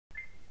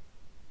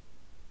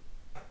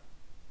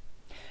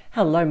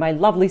Hello, my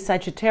lovely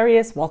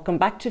Sagittarius. Welcome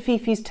back to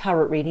Fifi's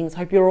Tarot Readings.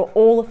 Hope you're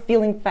all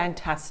feeling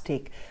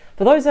fantastic.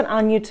 For those that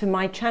are new to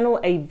my channel,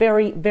 a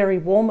very, very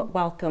warm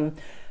welcome.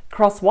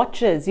 Cross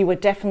watchers, you are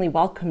definitely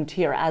welcomed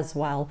here as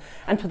well.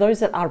 And for those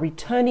that are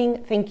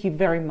returning, thank you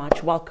very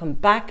much. Welcome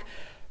back.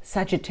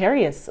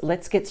 Sagittarius,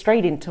 let's get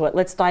straight into it.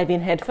 Let's dive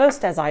in head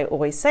first, as I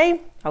always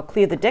say. I'll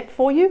clear the deck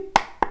for you.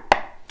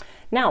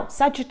 Now,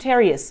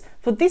 Sagittarius,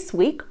 for this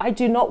week, I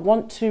do not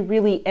want to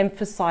really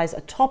emphasize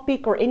a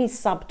topic or any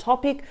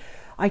subtopic.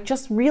 I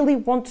just really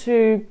want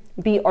to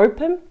be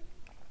open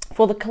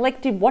for the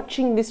collective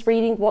watching this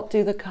reading. What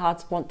do the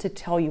cards want to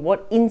tell you?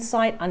 What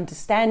insight,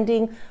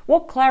 understanding,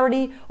 what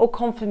clarity or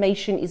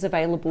confirmation is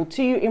available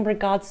to you in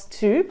regards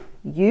to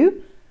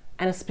you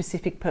and a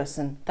specific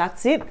person?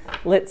 That's it.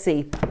 Let's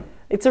see.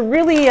 It's a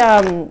really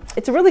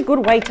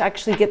good way to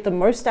actually get the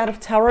most out of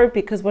tarot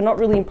because we're not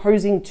really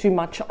imposing too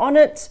much on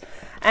it.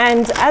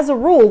 And as a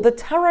rule, the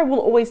tarot will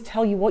always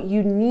tell you what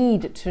you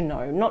need to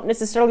know, not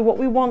necessarily what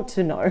we want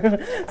to know.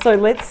 So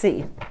let's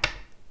see.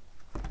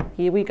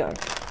 Here we go.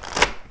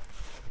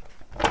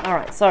 All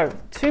right, so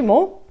two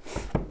more.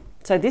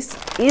 So this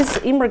is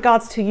in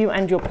regards to you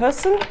and your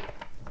person.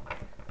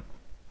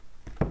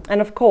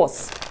 And of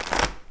course,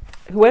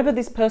 whoever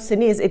this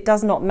person is, it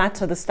does not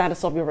matter the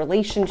status of your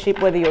relationship,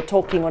 whether you're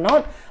talking or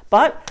not,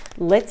 but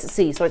let's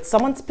see. So it's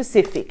someone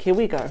specific. Here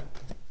we go.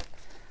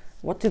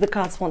 What do the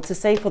cards want to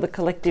say for the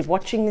collective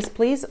watching this,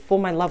 please? For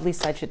my lovely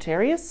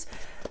Sagittarius,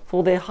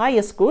 for their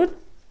highest good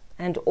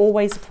and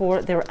always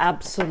for their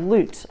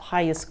absolute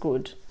highest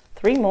good.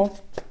 Three more,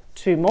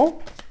 two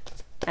more,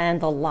 and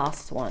the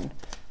last one.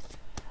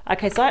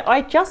 Okay, so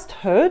I just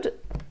heard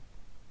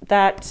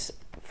that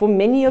for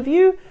many of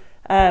you,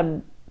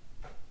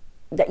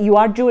 that you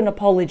are due an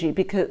apology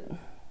because,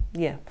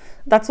 yeah,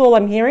 that's all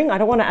I'm hearing. I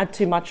don't want to add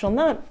too much on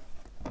that.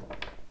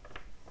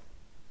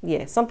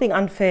 Yeah, something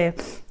unfair.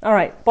 All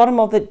right, bottom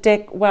of the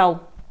deck.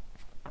 Well,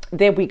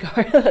 there we go.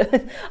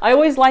 I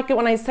always like it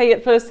when I say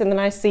it first and then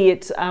I see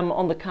it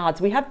on the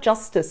cards. We have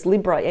Justice,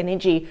 Libra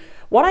energy.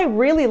 What I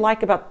really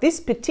like about this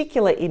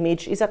particular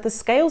image is that the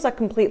scales are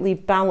completely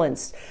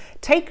balanced.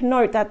 Take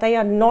note that they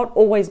are not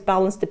always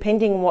balanced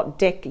depending on what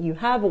deck you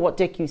have or what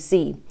deck you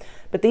see.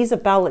 But these are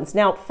balanced.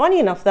 Now, funny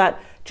enough that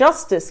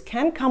justice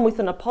can come with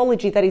an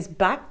apology that is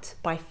backed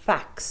by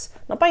facts,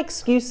 not by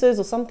excuses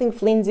or something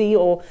flimsy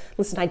or,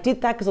 listen, I did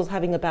that because I was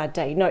having a bad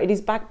day. No, it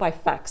is backed by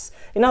facts.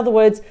 In other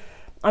words,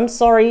 I'm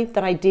sorry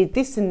that I did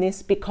this and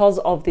this because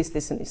of this,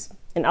 this, and this.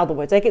 In other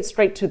words, I get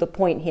straight to the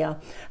point here.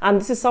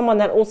 This is someone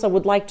that also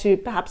would like to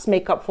perhaps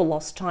make up for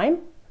lost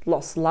time,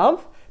 lost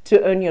love,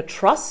 to earn your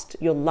trust,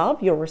 your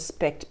love, your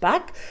respect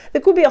back.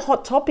 There could be a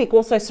hot topic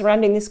also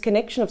surrounding this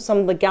connection of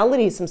some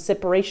legalities, some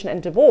separation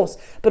and divorce.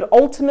 But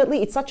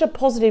ultimately, it's such a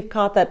positive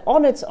card that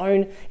on its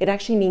own, it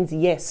actually means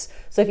yes.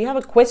 So if you have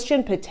a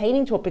question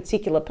pertaining to a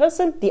particular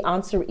person, the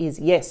answer is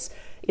yes,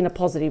 in a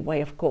positive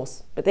way, of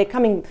course. But they're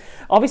coming,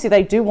 obviously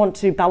they do want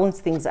to balance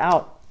things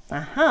out.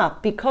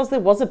 Because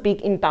there was a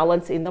big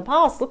imbalance in the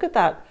past. Look at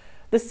that.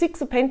 The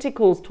Six of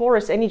Pentacles,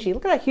 Taurus energy,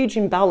 look at that huge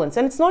imbalance.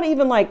 And it's not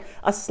even like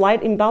a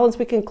slight imbalance.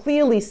 We can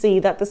clearly see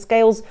that the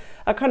scales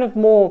are kind of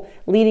more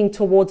leaning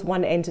towards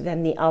one end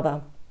than the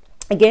other.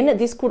 Again,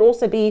 this could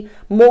also be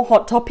more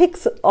hot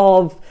topics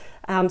of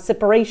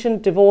separation,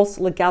 divorce,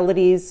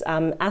 legalities,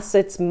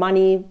 assets,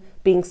 money,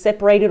 being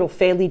separated or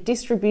fairly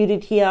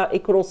distributed here.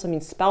 It could also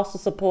mean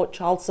spousal support,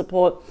 child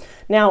support.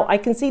 Now, I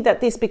can see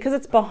that this, because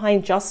it's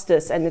behind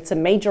justice and it's a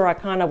major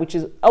arcana, which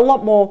is a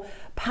lot more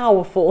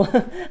powerful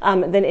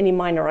than any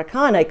minor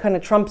arcana. It kind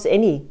of trumps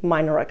any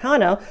minor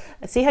arcana.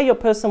 See how your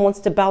person wants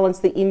to balance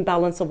the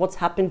imbalance of what's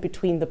happened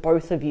between the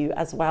both of you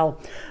as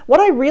well. What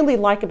I really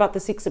like about the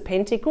Six of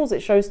Pentacles,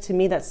 it shows to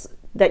me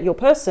that your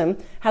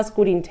person has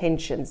good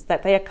intentions,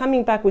 that they are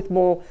coming back with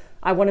more,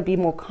 I want to be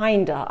more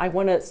kinder. I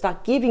want to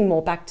start giving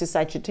more back to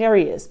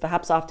Sagittarius,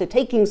 perhaps after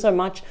taking so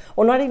much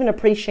or not even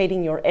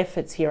appreciating your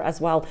efforts here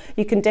as well.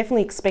 You can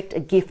definitely expect a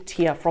gift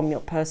here from your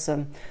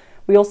person.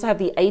 We also have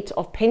the Eight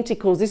of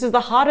Pentacles. This is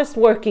the hardest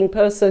working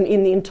person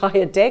in the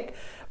entire deck,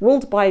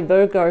 ruled by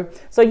Virgo.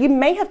 So you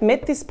may have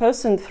met this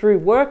person through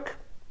work,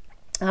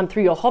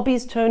 through your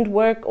hobbies turned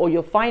work or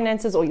your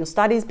finances or your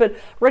studies. But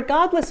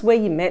regardless where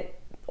you met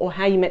or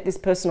how you met this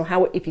person or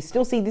how, if you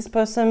still see this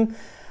person,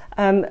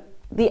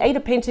 the Eight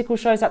of Pentacles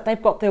shows that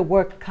they've got their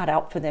work cut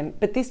out for them,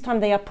 but this time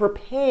they are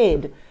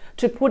prepared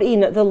to put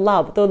in the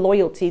love, the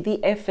loyalty,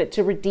 the effort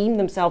to redeem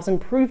themselves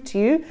and prove to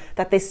you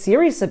that they're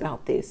serious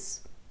about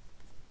this.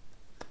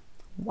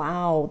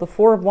 Wow, the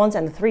Four of Wands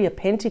and the Three of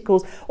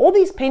Pentacles. All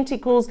these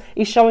pentacles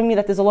is showing me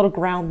that there's a lot of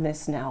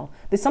groundness now.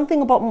 There's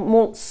something about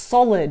more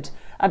solid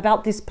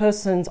about this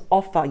person's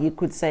offer, you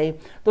could say.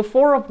 The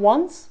Four of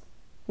Wands,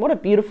 what a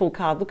beautiful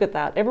card. Look at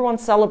that.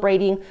 Everyone's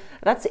celebrating.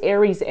 That's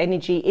Aries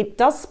energy. It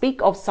does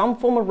speak of some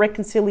form of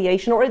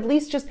reconciliation or at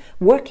least just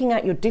working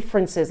out your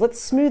differences.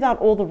 Let's smooth out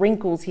all the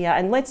wrinkles here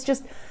and let's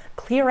just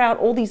clear out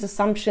all these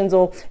assumptions,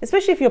 or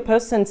especially if your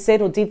person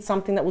said or did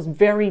something that was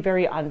very,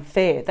 very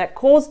unfair, that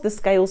caused the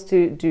scales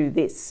to do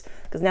this,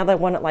 because now they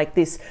want it like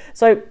this.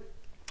 So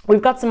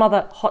we've got some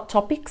other hot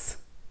topics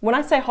When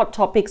I say hot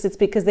topics, it's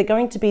because they're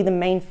going to be the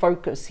main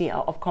focus here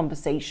of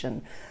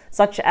conversation,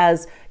 such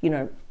as, you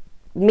know,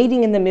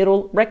 meeting in the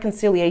middle,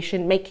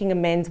 reconciliation, making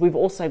amends. We've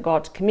also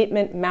got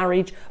commitment,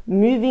 marriage,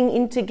 moving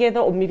in together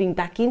or moving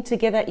back in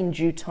together in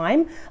due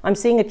time. I'm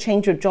seeing a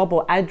change of job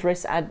or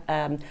address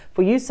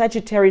for you,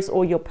 Sagittarius,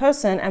 or your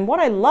person. And what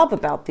I love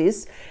about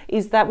this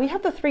is that we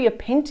have the Three of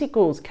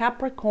Pentacles,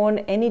 Capricorn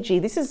energy.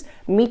 This is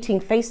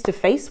meeting face to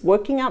face,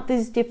 working out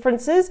these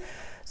differences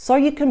so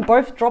you can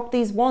both drop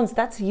these wands.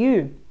 That's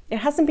you. It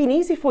hasn't been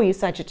easy for you,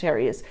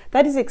 Sagittarius.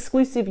 That is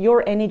exclusive,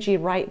 your energy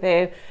right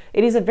there.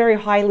 It is a very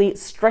highly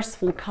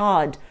stressful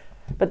card,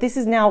 but this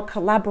is now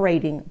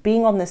collaborating,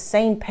 being on the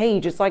same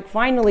page. It's like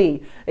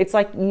finally, it's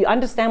like you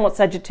understand what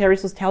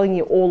Sagittarius was telling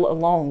you all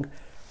along.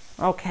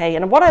 Okay,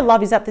 and what I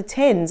love is that the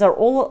tens are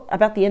all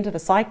about the end of a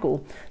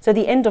cycle. So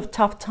the end of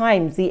tough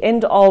times, the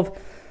end of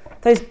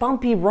those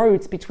bumpy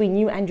roads between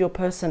you and your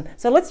person.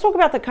 So let's talk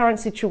about the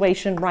current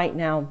situation right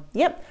now.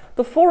 Yep,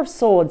 the Four of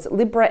Swords,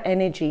 Libra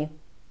energy.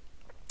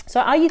 So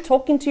are you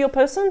talking to your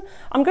person?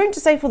 I'm going to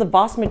say for the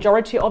vast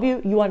majority of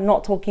you, you are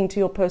not talking to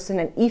your person.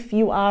 And if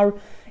you are,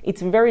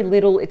 it's very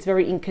little, it's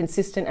very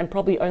inconsistent, and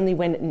probably only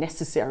when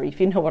necessary, if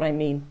you know what I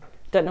mean.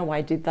 Don't know why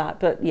I did that,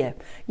 but yeah,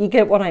 you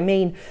get what I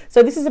mean.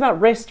 So this is about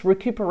rest,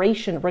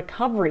 recuperation,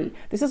 recovery.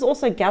 This is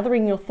also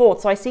gathering your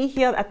thoughts. So I see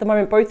here at the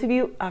moment, both of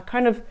you are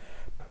kind of,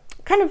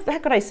 how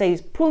could I say,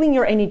 is pulling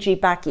your energy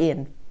back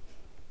in.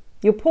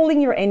 You're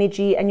pulling your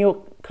energy and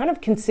you're kind of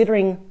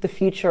considering the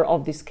future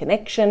of this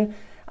connection.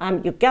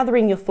 You're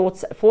gathering your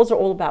thoughts. Fours are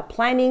all about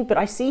planning, but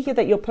I see here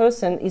that your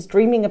person is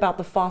dreaming about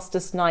the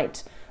fastest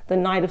night, the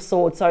Knight of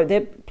Swords. So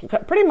they're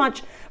pretty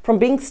much from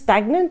being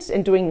stagnant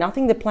and doing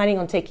nothing, they're planning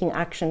on taking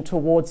action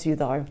towards you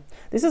though.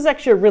 This is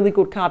actually a really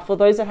good card for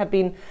those that have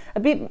been a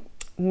bit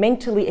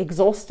mentally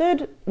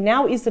exhausted.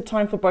 Now is the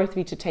time for both of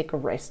you to take a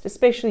rest,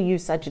 especially you,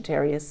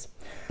 Sagittarius.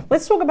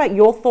 Let's talk about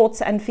your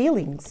thoughts and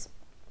feelings.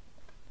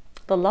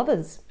 The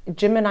Lovers,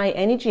 Gemini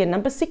energy, and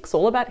number 6,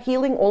 all about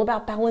healing, all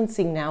about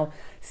balancing now,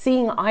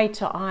 seeing eye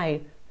to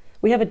eye.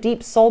 We have a deep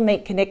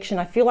soulmate connection.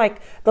 I feel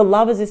like the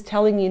Lovers is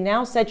telling you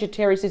now,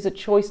 Sagittarius, is a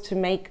choice to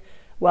make,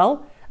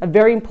 well, a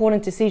very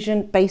important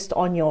decision based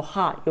on your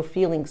heart, your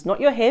feelings,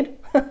 not your head.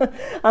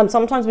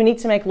 Sometimes we need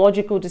to make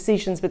logical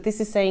decisions, but this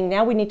is saying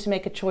now we need to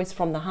make a choice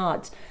from the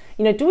heart.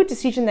 You know, do a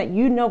decision that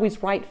you know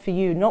is right for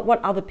you, not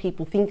what other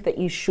people think that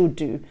you should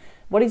do.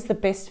 What is the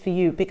best for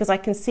you? Because I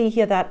can see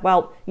here that,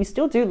 well, you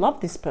still do love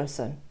this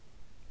person.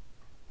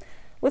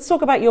 Let's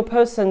talk about your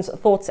person's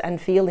thoughts and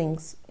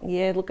feelings.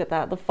 Yeah, look at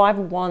that. The Five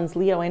of Wands,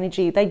 Leo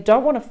energy. They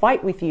don't want to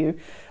fight with you,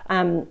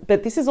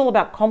 but this is all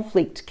about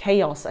conflict,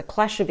 chaos, a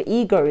clash of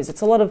egos.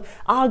 It's a lot of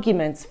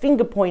arguments,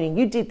 finger pointing.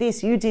 You did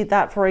this, you did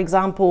that, for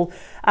example.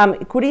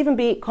 It could even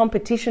be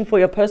competition for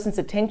your person's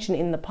attention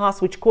in the past,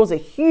 which caused a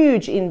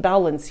huge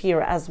imbalance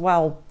here as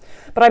well.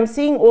 But I'm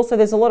seeing also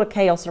there's a lot of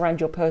chaos around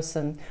your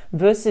person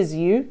versus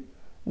you.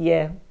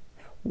 Yeah.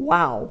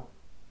 Wow.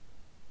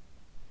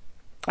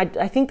 I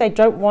think they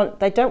don't want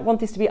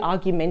this to be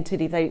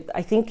argumentative.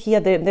 I think here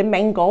their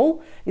main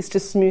goal is to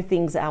smooth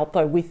things out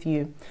though with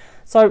you.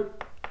 So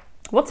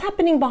what's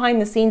happening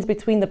behind the scenes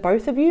between the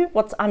both of you?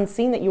 What's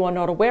unseen that you are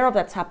not aware of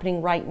that's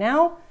happening right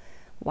now?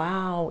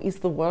 Wow, is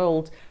the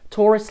World.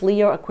 Taurus,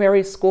 Leo,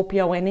 Aquarius,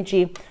 Scorpio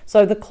energy.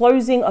 So the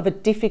closing of a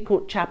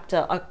difficult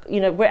chapter.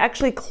 You know, we're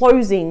actually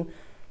closing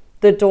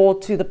the door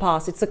to the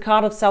past. It's a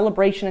card of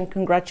celebration and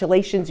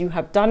congratulations. You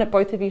have done it.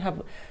 Both of you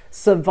have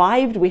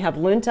survived. We have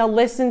learnt our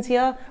lessons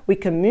here. We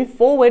can move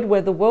forward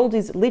where the world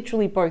is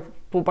literally for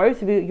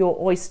both of you, your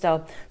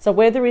oyster. So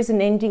where there is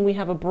an ending, we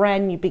have a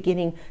brand new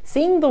beginning.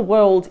 Seeing the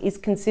world is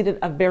considered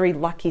a very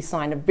lucky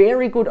sign, a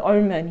very good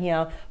omen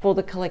here for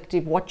the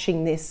collective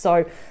watching this.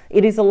 So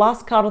it is the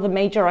last card of the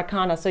major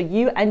arcana. So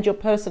you and your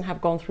person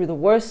have gone through the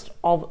worst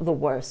of the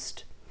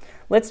worst.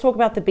 Let's talk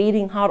about the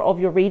beating heart of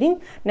your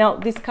reading. Now,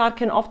 this card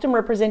can often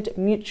represent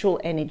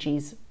mutual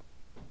energies.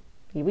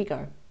 Here we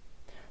go.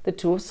 The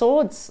Two of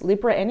Swords,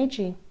 Libra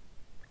energy.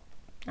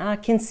 I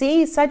can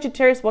see,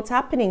 Sagittarius, what's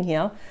happening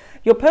here.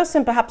 Your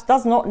person perhaps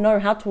does not know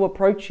how to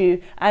approach you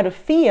out of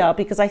fear,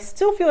 because I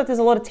still feel that there's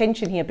a lot of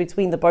tension here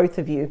between the both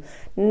of you,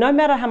 no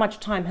matter how much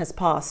time has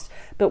passed.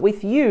 But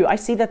with you, I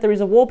see that there is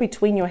a war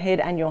between your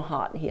head and your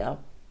heart here.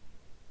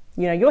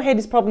 You know, your head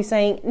is probably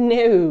saying,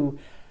 no,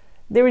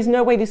 there is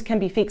no way this can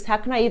be fixed. How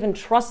can I even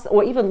trust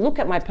or even look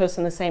at my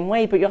person the same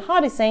way? But your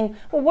heart is saying,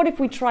 well, what if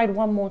we tried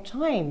one more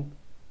time?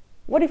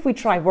 What if we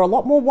tried? We're a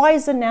lot more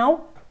wiser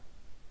now.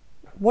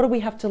 What do we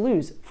have to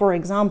lose? For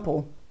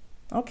example,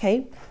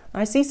 okay,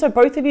 I see. So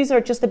both of you are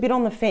just a bit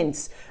on the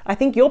fence. I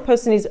think your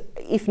person is,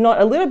 if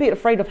not a little bit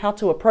afraid of how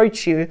to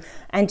approach you.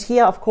 And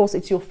here, of course,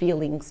 it's your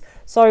feelings.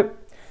 So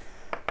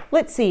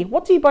let's see.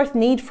 What do you both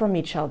need from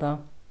each other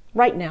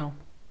right now?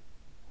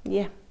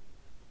 Yeah.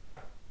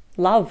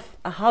 Love,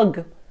 a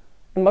hug,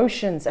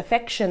 emotions,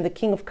 affection, the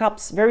King of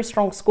Cups, very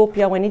strong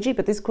Scorpio energy,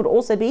 but this could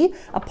also be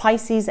a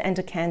Pisces and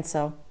a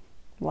Cancer.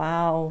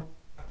 Wow.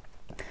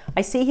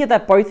 I see here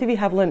that both of you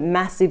have learned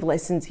massive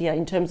lessons here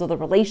in terms of the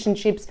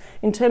relationships,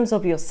 in terms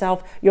of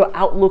yourself, your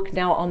outlook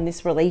now on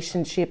this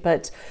relationship.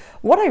 But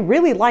what I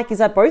really like is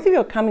that both of you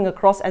are coming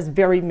across as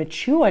very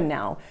mature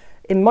now.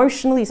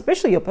 Emotionally,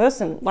 especially your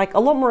person, like a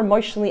lot more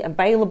emotionally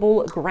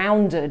available,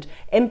 grounded,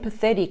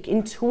 empathetic,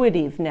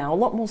 intuitive now, a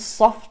lot more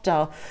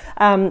softer.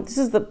 This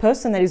is the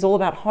person that is all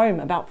about home,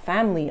 about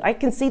family. I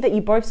can see that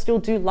you both still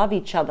do love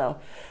each other,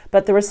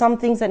 but there are some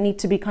things that need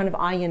to be kind of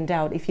ironed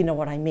out, if you know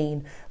what I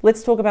mean.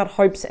 Let's talk about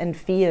hopes and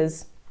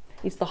fears.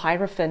 It's the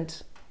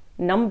Hierophant.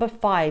 Number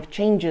 5,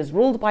 changes,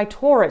 ruled by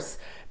Taurus.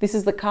 This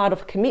is the card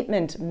of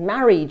commitment,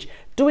 marriage,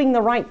 doing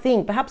the right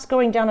thing, perhaps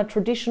going down a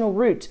traditional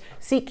route,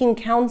 seeking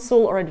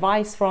counsel or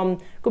advice from,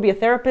 could be a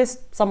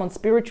therapist, someone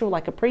spiritual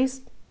like a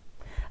priest.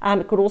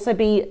 It could also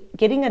be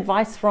getting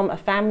advice from a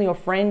family or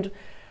friend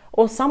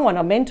or someone,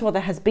 a mentor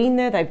that has been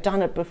there, they've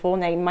done it before,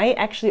 and they may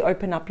actually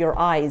open up your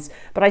eyes.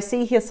 But I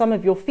see here some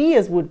of your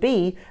fears would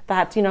be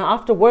that, you know,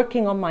 after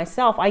working on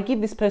myself, I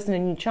give this person a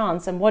new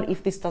chance, and what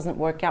if this doesn't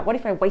work out? What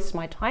if I waste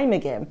my time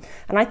again?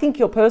 And I think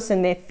your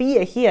person, their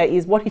fear here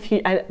is, what if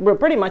you will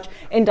pretty much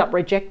end up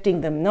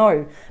rejecting them?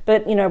 No.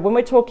 But, you know, when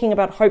we're talking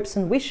about hopes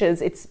and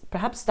wishes, it's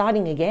perhaps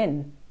starting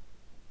again.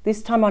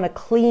 This time on a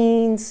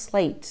clean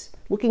slate,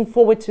 looking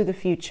forward to the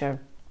future.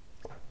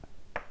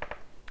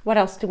 What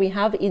else do we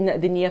have in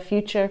the near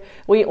future?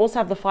 We also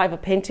have the 5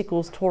 of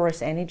Pentacles,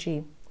 Taurus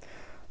energy.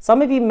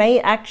 Some of you may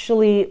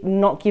actually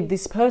not give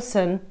this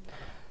person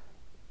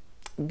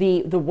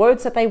the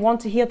words that they want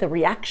to hear, the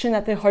reaction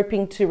that they're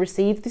hoping to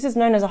receive. This is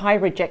known as a high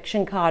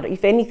rejection card.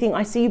 If anything,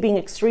 I see you being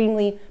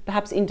extremely,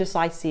 perhaps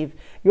indecisive.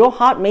 Your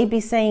heart may be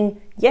saying,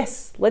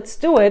 yes, let's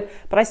do it.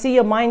 But I see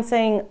your mind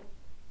saying,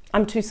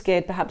 I'm too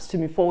scared perhaps to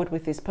move forward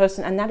with this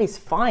person. And that is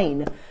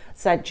fine,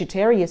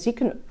 Sagittarius. You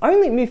can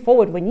only move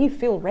forward when you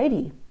feel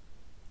ready.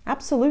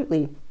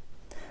 Absolutely.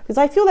 Because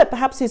I feel that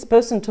perhaps this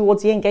person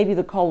towards the end gave you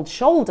the cold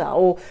shoulder,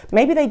 or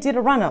maybe they did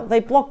a runner, they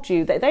blocked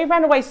you, they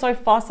ran away so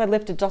fast they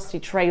left a dusty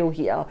trail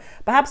here.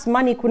 Perhaps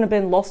money couldn't have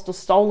been lost or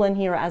stolen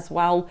here as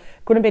well,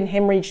 could have been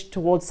hemorrhaged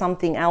towards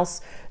something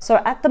else. So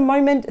at the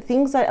moment,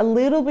 things are a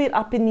little bit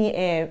up in the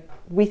air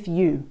with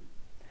you.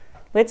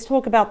 Let's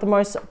talk about the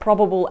most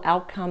probable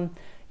outcome.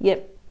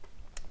 Yep.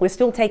 We're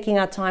still taking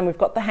our time. We've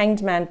got the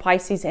Hanged Man,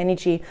 Pisces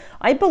energy.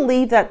 I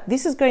believe that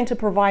this is going to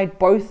provide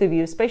both of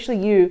you, especially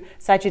you,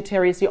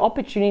 Sagittarius, the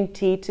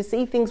opportunity to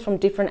see things from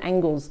different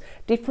angles,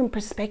 different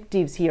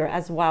perspectives here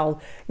as well.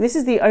 This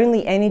is the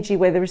only energy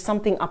where there is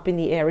something up in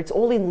the air. It's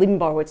all in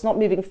limbo. It's not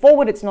moving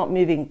forward. It's not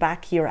moving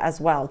back here as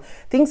well.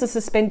 Things are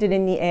suspended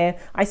in the air.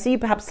 I see you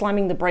perhaps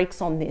slamming the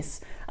brakes on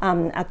this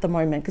at the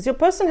moment, because your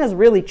person has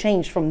really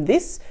changed from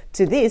this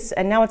to this.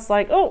 And now it's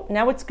like, oh,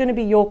 now it's going to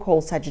be your call,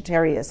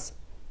 Sagittarius.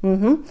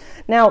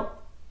 Now,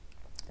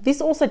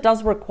 this also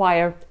does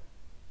require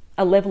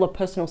a level of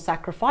personal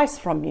sacrifice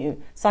from you,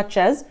 such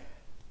as,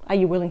 are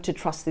you willing to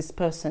trust this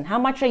person? How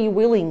much are you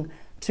willing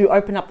to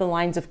open up the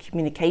lines of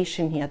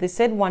communication here? They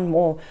said one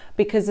more,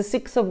 because the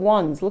 6 of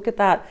Wands, look at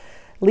that,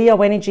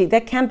 Leo energy,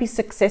 there can be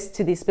success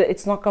to this, but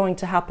it's not going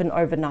to happen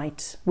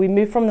overnight. We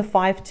move from the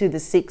 5 to the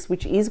 6,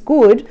 which is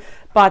good,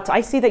 but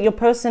I see that your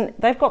person,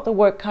 they've got the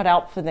work cut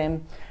out for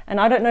them. And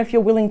I don't know if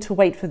you're willing to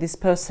wait for this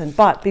person.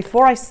 But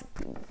before I,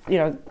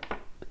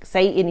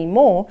 say any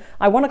more,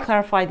 I want to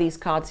clarify these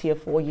cards here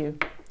for you.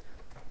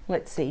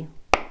 Let's see.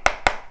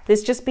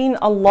 There's just been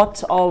a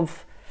lot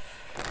of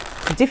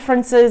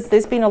differences.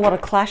 There's been a lot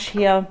of clash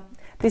here.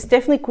 This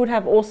definitely could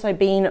have also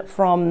been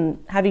from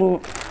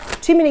having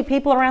too many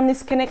people around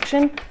this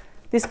connection.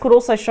 This could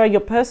also show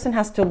your person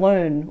has to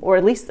learn, or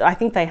at least I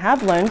think they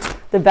have learned,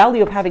 the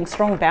value of having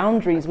strong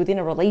boundaries within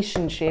a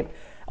relationship,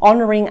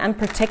 honoring and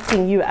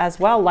protecting you as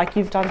well, like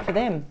you've done for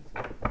them.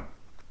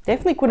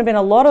 Definitely could have been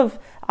a lot of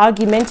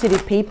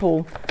argumentative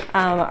people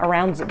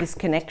around this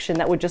connection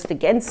that were just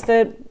against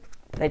it.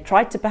 They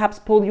tried to perhaps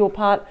pull you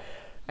apart.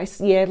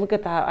 Yeah, look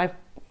at that.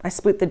 I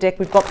split the deck.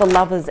 We've got the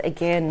Lovers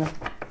again.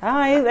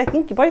 I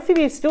think both of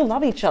you still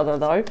love each other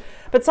though.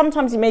 But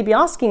sometimes you may be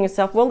asking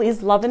yourself, well,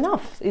 is love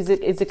enough?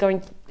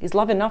 Is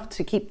love enough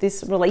to keep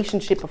this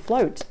relationship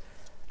afloat?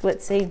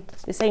 Let's see.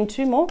 They're saying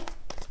 2 more.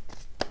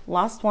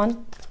 Last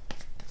one.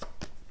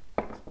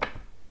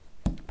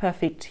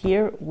 Perfect.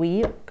 Here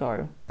we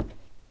go.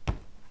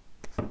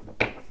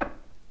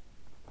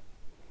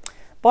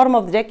 Bottom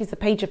of the deck is the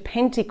Page of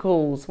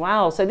Pentacles.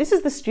 Wow. So this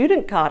is the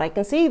student card. I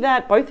can see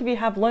that both of you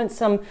have learned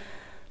some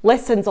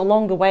lessons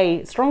along the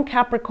way. Strong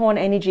Capricorn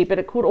energy, but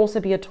it could also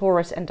be a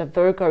Taurus and a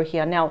Virgo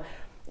here. Now,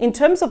 in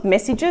terms of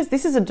messages,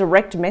 this is a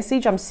direct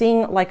message. I'm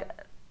seeing like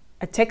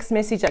a text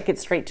message that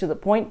gets straight to the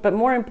point, but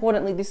more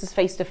importantly, this is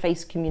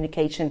face-to-face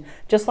communication,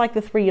 just like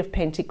the 3 of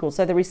Pentacles.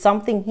 So there is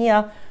something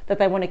here that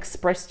they want to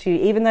express to you,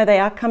 even though they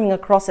are coming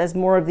across as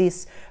more of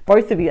this,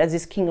 both of you, as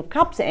this King of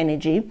Cups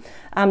energy.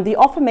 The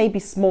offer may be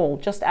small,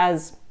 just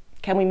as,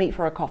 can we meet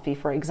for a coffee,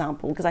 for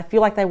example, because I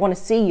feel like they want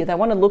to see you. They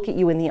want to look at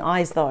you in the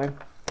eyes though.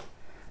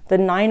 The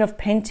 9 of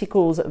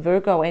Pentacles,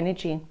 Virgo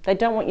energy. They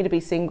don't want you to be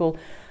single.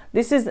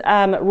 This is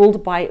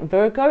ruled by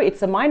Virgo.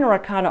 It's a minor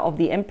arcana of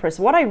the Empress.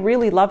 What I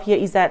really love here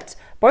is that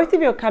both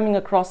of you are coming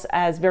across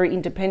as very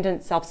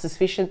independent,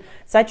 self-sufficient.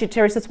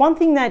 Sagittarius, it's one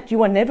thing that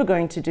you are never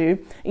going to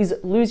do is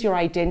lose your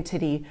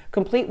identity,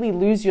 completely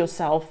lose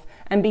yourself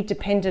and be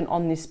dependent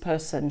on this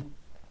person.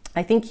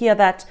 I think here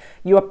that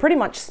you are pretty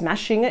much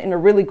smashing it in a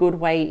really good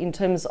way in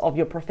terms of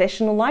your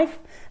professional life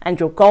and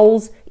your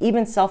goals,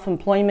 even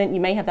self-employment. You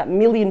may have that $1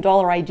 million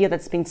idea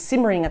that's been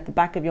simmering at the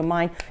back of your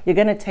mind. You're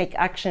going to take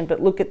action,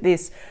 but look at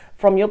this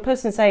from your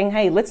person saying,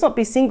 hey, let's not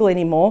be single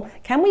anymore.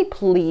 Can we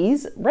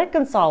please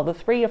reconcile? The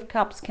Three of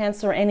Cups,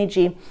 Cancer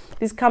energy.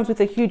 This comes with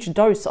a huge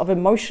dose of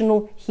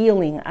emotional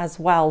healing as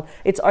well.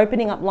 It's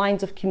opening up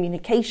lines of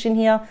communication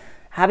here,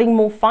 having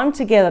more fun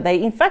together.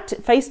 They, in fact,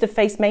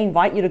 face-to-face may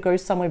invite you to go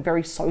somewhere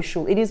very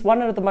social. It is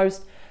one of the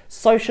most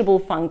sociable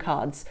fun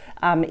cards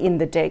in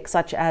the deck,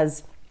 such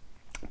as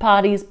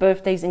parties,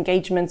 birthdays,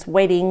 engagements,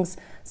 weddings,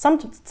 some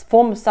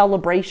form of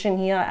celebration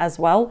here as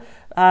well.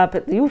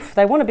 But oof,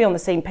 they want to be on the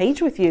same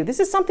page with you. This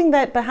is something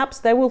that perhaps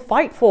they will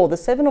fight for, the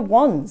Seven of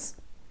Wands.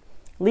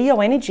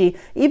 Leo energy,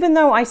 even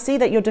though I see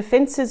that your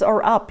defenses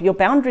are up, your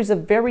boundaries are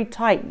very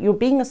tight, you're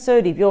being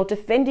assertive, you're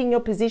defending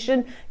your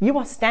position, you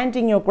are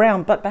standing your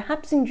ground, but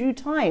perhaps in due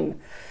time.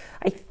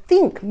 I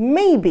think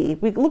maybe,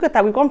 we look at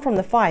that, we've gone from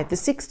the 5, the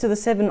 6 to the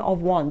 7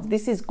 of Wands.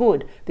 This is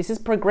good. This is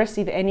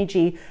progressive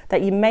energy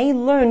that you may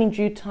learn in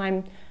due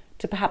time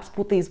to perhaps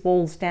put these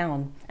walls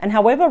down. And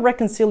however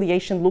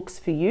reconciliation looks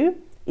for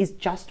you is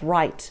just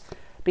right.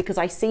 Because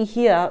I see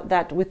here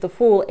that with the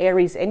full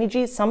Aries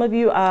energy, some of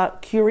you are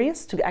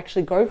curious to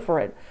actually go for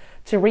it,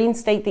 to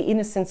reinstate the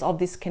innocence of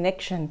this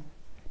connection,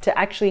 to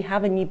actually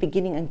have a new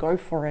beginning and go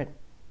for it.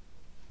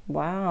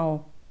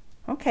 Wow.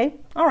 Okay.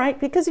 All right.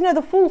 Because, you know,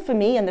 the Fool for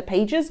me and the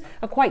Pages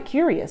are quite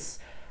curious.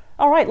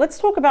 All right. Let's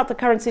talk about the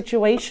current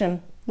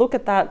situation. Look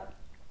at that.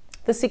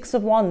 The Six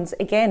of Wands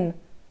again.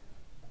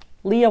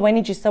 Leo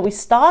energy. So we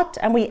start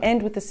and we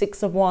end with the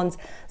Six of Wands.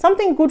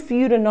 Something good for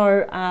you to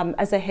know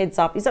as a heads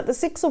up is that the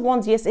Six of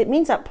Wands, yes, it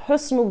means that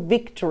personal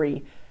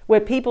victory where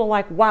people are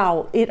like,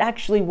 wow, it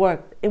actually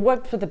worked. It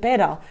worked for the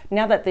better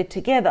now that they're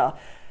together.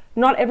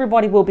 Not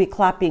everybody will be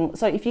clapping.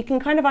 So if you can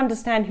kind of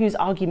understand who's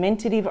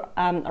argumentative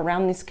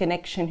around this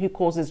connection, who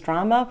causes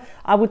drama,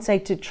 I would say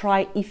to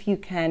try, if you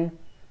can,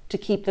 to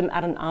keep them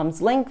at an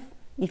arm's length.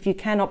 If you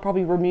cannot,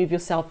 probably remove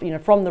yourself, you know,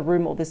 from the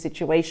room or the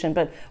situation.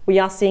 But we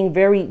are seeing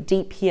very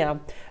deep here,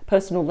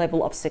 personal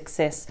level of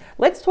success.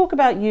 Let's talk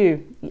about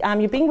you.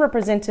 You're being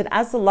represented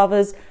as the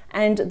Lovers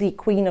and the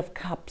Queen of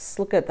Cups.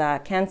 Look at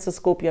that. Cancer,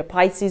 Scorpio,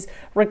 Pisces.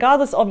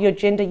 Regardless of your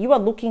gender, you are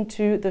looking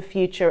to the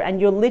future and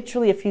you're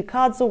literally a few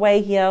cards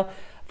away here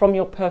from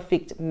your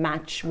perfect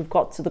match. We've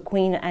got to the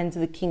Queen and to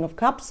the King of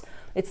Cups.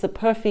 It's the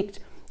perfect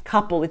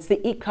couple. It's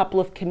the it couple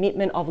of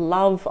commitment, of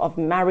love, of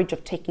marriage,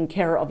 of taking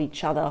care of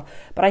each other.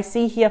 But I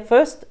see here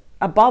first,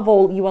 above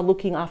all, you are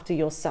looking after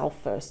yourself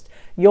first.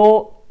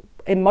 Your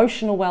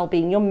emotional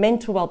well-being, your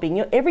mental well-being,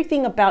 your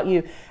everything about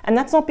you. And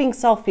that's not being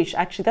selfish,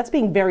 actually. That's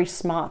being very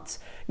smart.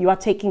 You are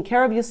taking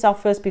care of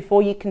yourself first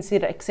before you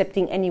consider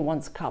accepting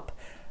anyone's cup.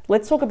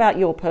 Let's talk about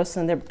your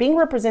person. They're being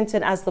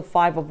represented as the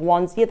Five of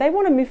Wands. Yeah, they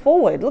want to move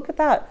forward. Look at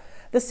that.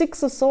 The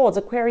Six of Swords,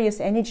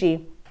 Aquarius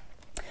energy.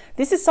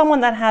 This is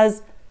someone that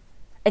has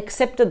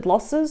accepted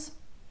losses.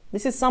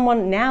 This is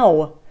someone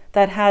now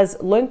that has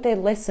learned their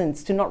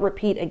lessons to not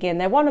repeat again.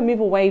 They want to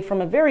move away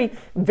from a very,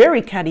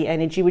 very catty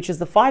energy, which is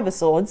the Five of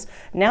Swords.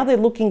 Now they're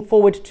looking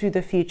forward to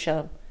the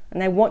future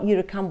and they want you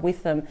to come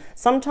with them.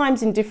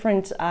 Sometimes in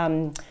different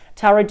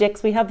tarot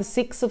decks, we have the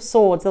Six of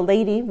Swords, the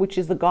lady, which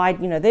is the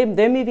guide. You know, they're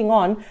moving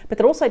on, but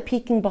they're also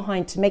peeking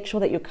behind to make sure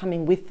that you're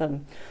coming with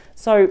them.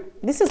 So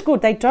this is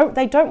good. They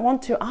don't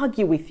want to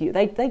argue with you.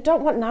 They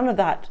don't want none of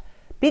that.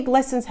 Big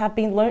lessons have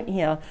been learnt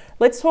here.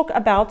 Let's talk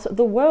about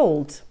the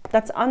world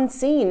that's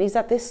unseen, is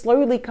that they're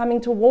slowly coming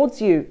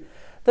towards you.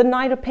 The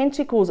Knight of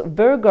Pentacles,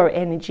 Virgo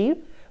energy,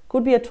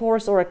 could be a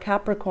Taurus or a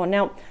Capricorn.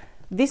 Now,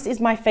 this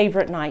is my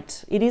favorite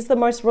Knight. It is the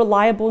most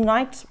reliable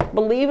Knight.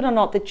 Believe it or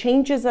not, the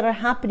changes that are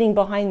happening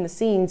behind the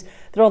scenes,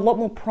 they're a lot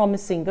more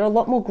promising. They're a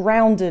lot more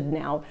grounded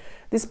now.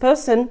 This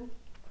person,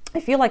 I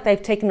feel like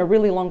they've taken a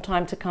really long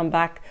time to come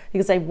back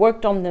because they've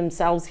worked on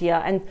themselves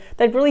here and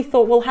they've really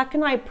thought, well, how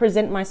can I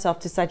present myself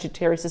to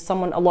Sagittarius as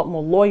someone a lot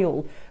more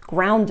loyal,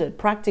 grounded,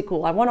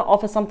 practical? I want to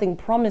offer something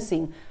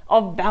promising,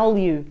 of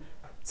value,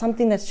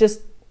 something that's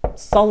just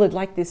solid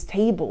like this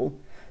table.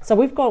 So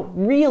we've got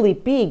really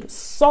big,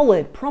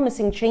 solid,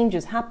 promising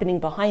changes happening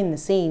behind the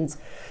scenes.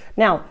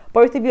 Now,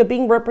 both of you are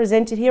being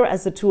represented here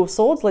as the Two of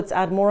Swords. Let's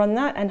add more on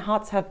that. And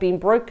hearts have been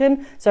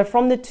broken. So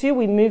from the two,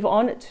 we move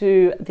on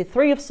to the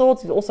Three of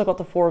Swords. We've also got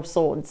the Four of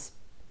Swords.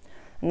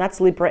 And that's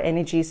Libra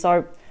energy.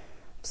 So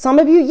some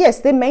of you,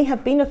 yes, there may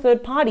have been a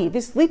third party.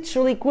 This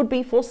literally could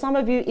be, for some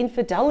of you,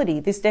 infidelity.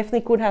 This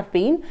definitely could have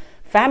been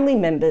family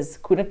members,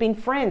 could have been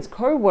friends,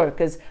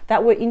 co-workers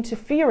that were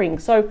interfering.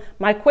 So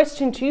my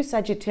question to you,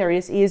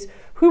 Sagittarius, is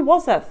who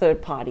was that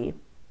third party?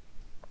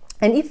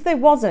 And if there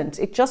wasn't,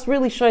 it just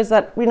really shows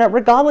that, you know,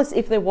 regardless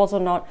if there was or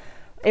not,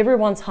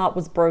 Everyone's heart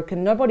was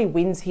broken. Nobody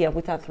wins here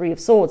with that Three of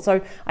Swords.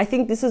 So I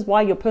think this is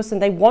why your person,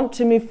 they want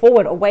to move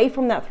forward away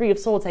from that Three of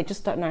Swords. They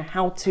just don't know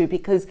how to,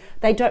 because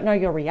they don't know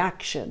your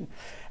reaction.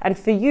 And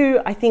for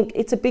you, I think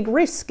it's a big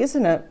risk,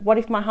 isn't it? What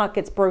if my heart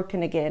gets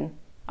broken again?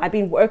 I've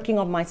been working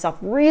on myself,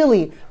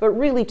 really, but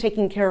really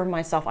taking care of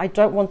myself. I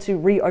don't want to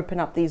reopen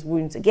up these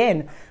wounds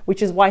again,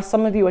 which is why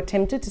some of you are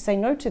tempted to say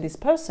no to this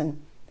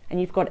person. And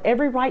you've got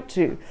every right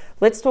to.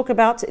 Let's talk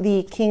about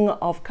the King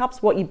of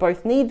Cups. What you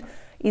both need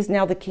is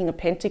now the King of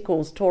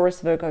Pentacles, Taurus,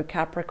 Virgo,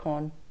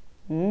 Capricorn.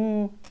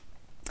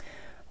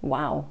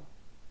 Wow.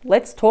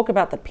 Let's talk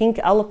about the pink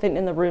elephant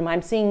in the room.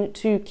 I'm seeing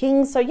two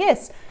kings. So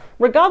yes,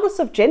 regardless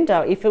of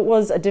gender, if it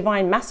was a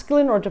divine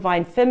masculine or a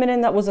divine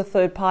feminine that was a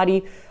third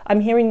party, I'm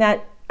hearing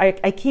that,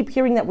 I keep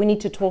hearing that we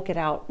need to talk it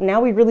out.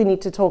 Now we really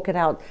need to talk it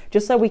out,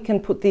 just so we can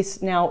put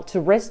this now to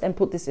rest and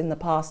put this in the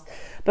past.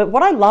 But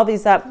what I love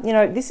is that, you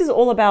know, this is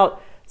all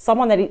about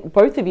someone that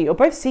both of you are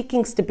both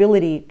seeking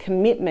stability,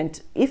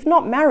 commitment, if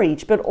not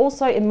marriage, but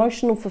also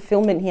emotional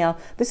fulfillment here.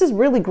 This is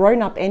really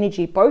grown-up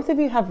energy. Both of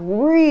you have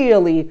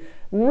really,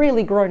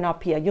 really grown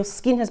up here. Your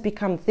skin has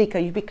become thicker.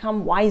 You've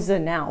become wiser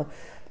now.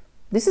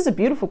 This is a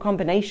beautiful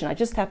combination. I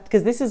just have,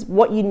 because this is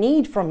what you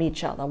need from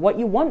each other, what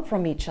you want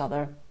from each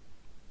other.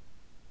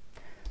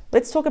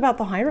 Let's talk about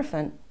the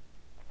Hierophant.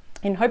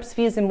 In Hopes,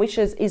 Fears and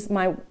Wishes is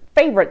my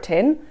favorite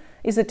 10,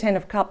 is the 10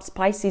 of Cups,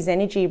 Pisces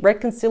energy,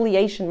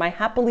 reconciliation, my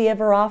happily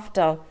ever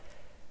after.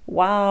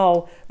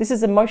 Wow, this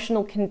is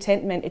emotional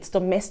contentment. It's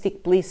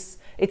domestic bliss.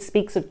 It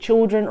speaks of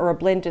children or a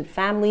blended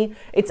family.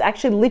 It's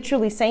actually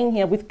literally saying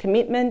here with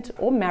commitment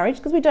or marriage,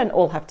 because we don't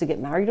all have to get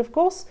married, of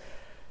course.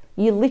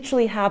 You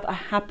literally have a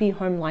happy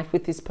home life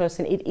with this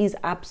person. It is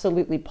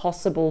absolutely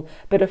possible.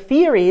 But a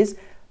fear is,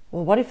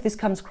 well, what if this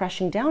comes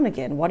crashing down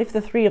again? What if the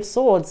Three of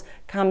Swords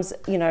comes,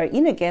 you know,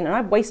 in again and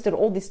I've wasted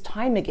all this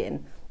time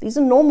again? These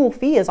are normal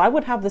fears. I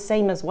would have the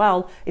same as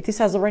well if this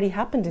has already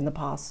happened in the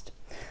past.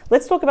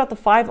 Let's talk about the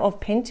Five of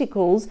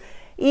Pentacles.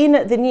 In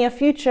the near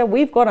future,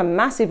 we've got a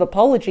massive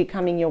apology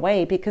coming your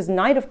way, because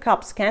Knight of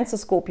Cups, Cancer,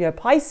 Scorpio,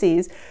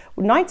 Pisces,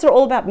 Knights are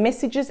all about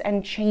messages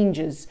and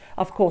changes.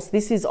 Of course,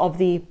 this is of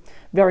the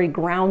very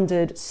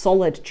grounded,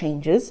 solid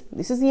changes.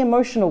 This is the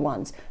emotional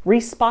ones,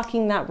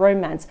 re-sparking that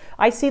romance.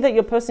 I see that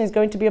your person is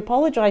going to be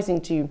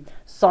apologizing to you.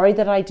 Sorry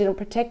that I didn't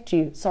protect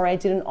you. Sorry I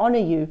didn't honor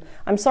you.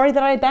 I'm sorry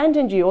that I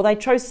abandoned you, or they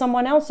chose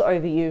someone else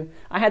over you.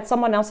 I had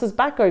someone else's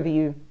back over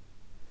you.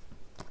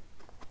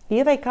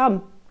 Here they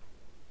come.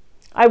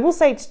 I will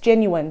say it's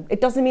genuine. It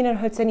doesn't mean it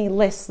hurts any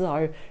less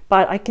though,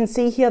 but I can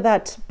see here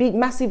that big,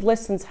 massive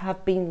lessons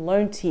have been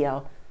learned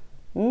here.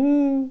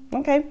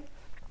 Okay.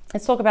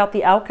 Let's talk about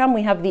the outcome.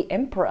 We have the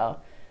Emperor.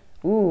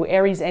 Ooh,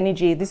 Aries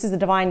energy. This is the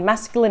divine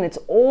masculine. It's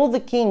all the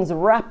kings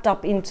wrapped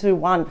up into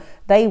one.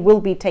 They will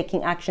be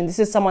taking action. This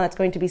is someone that's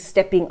going to be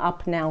stepping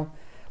up now.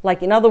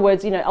 Like, in other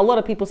words, you know, a lot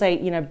of people say,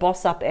 you know,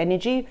 boss up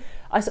energy.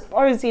 I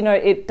suppose, you know,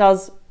 it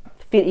does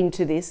fit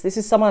into this. This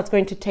is someone that's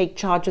going to take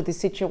charge of the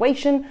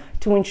situation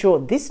to ensure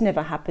this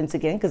never happens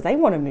again, because they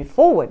want to move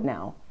forward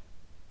now.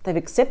 They've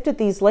accepted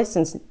these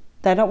lessons.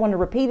 They don't want to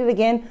repeat it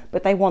again,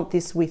 but they want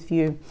this with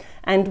you.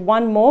 And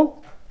one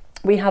more,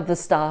 we have the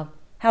Star.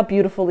 How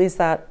beautiful is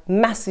that?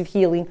 Massive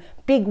healing,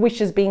 big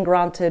wishes being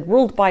granted,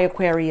 ruled by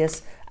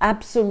Aquarius.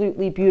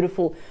 Absolutely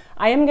beautiful.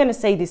 I am going to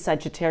say this,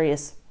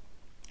 Sagittarius,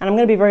 and I'm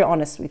going to be very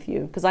honest with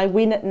you, because I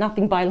win at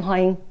nothing by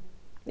lying.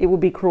 It would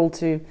be cruel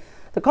to.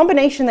 The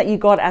combination that you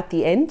got at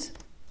the end,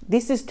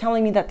 this is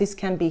telling me that this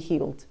can be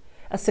healed.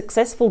 A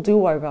successful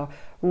do-over,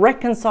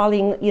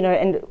 reconciling, you know,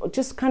 and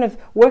just kind of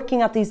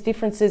working out these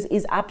differences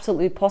is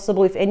absolutely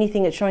possible. If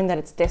anything, it's showing that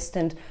it's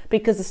destined,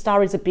 because the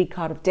Star is a big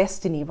card of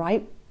destiny,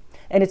 right?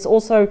 And it's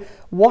also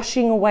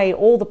washing away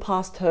all the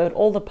past hurt,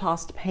 all the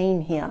past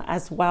pain here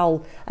as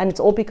well. And it's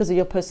all because of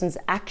your person's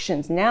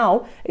actions.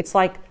 Now it's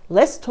like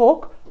less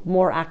talk,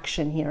 more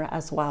action here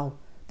as well.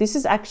 This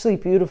is actually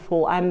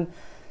beautiful.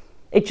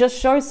 It just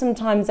shows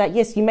sometimes that,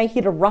 yes, you may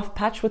hit a rough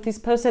patch with this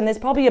person. There's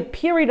probably a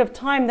period of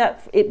time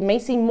that it may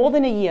seem more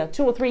than a year,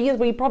 2 or 3 years,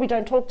 where you probably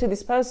don't talk to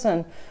this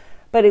person.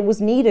 But it was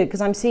needed,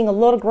 because I'm seeing a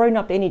lot of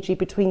grown-up energy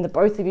between the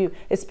both of you,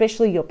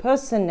 especially your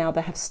person now,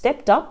 that have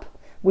stepped up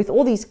with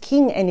all these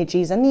king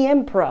energies and the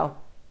Emperor.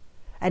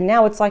 And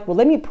now it's like, well,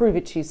 let me prove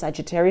it to you,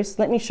 Sagittarius.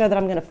 Let me show that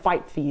I'm going to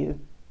fight for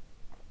you.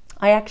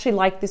 I actually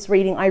like this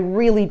reading. I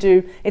really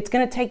do. It's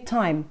going to take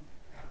time.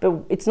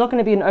 But it's not going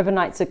to be an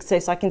overnight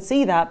success. I can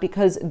see that,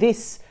 because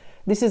this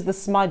is the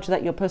smudge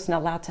that your person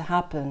allowed to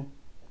happen.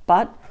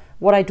 But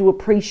what I do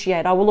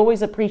appreciate, I will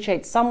always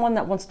appreciate someone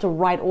that wants to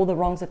right all the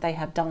wrongs that they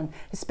have done,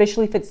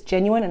 especially if it's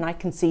genuine, and I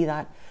can see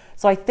that.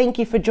 So I thank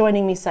you for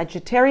joining me,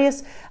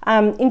 Sagittarius.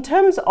 In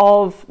terms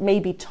of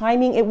maybe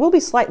timing, it will be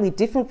slightly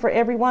different for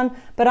everyone,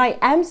 but I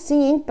am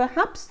seeing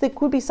perhaps there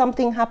could be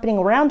something happening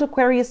around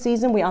Aquarius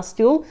season. We are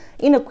still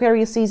in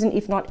Aquarius season,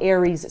 if not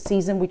Aries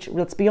season, which,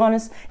 let's be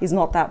honest, is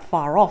not that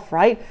far off,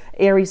 right?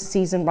 Aries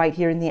season right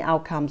here in the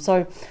outcome.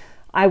 So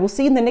I will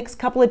see you in the next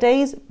couple of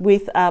days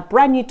with a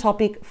brand new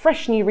topic,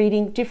 fresh new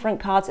reading, different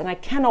cards, and I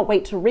cannot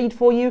wait to read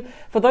for you.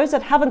 For those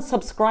that haven't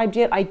subscribed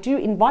yet, I do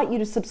invite you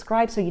to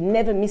subscribe so you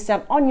never miss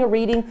out on your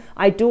reading.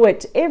 I do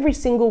it every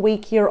single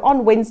week here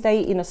on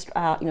Wednesday in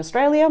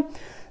Australia.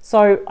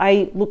 So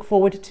I look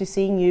forward to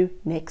seeing you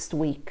next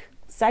week.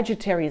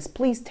 Sagittarius,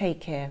 please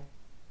take care.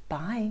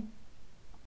 Bye.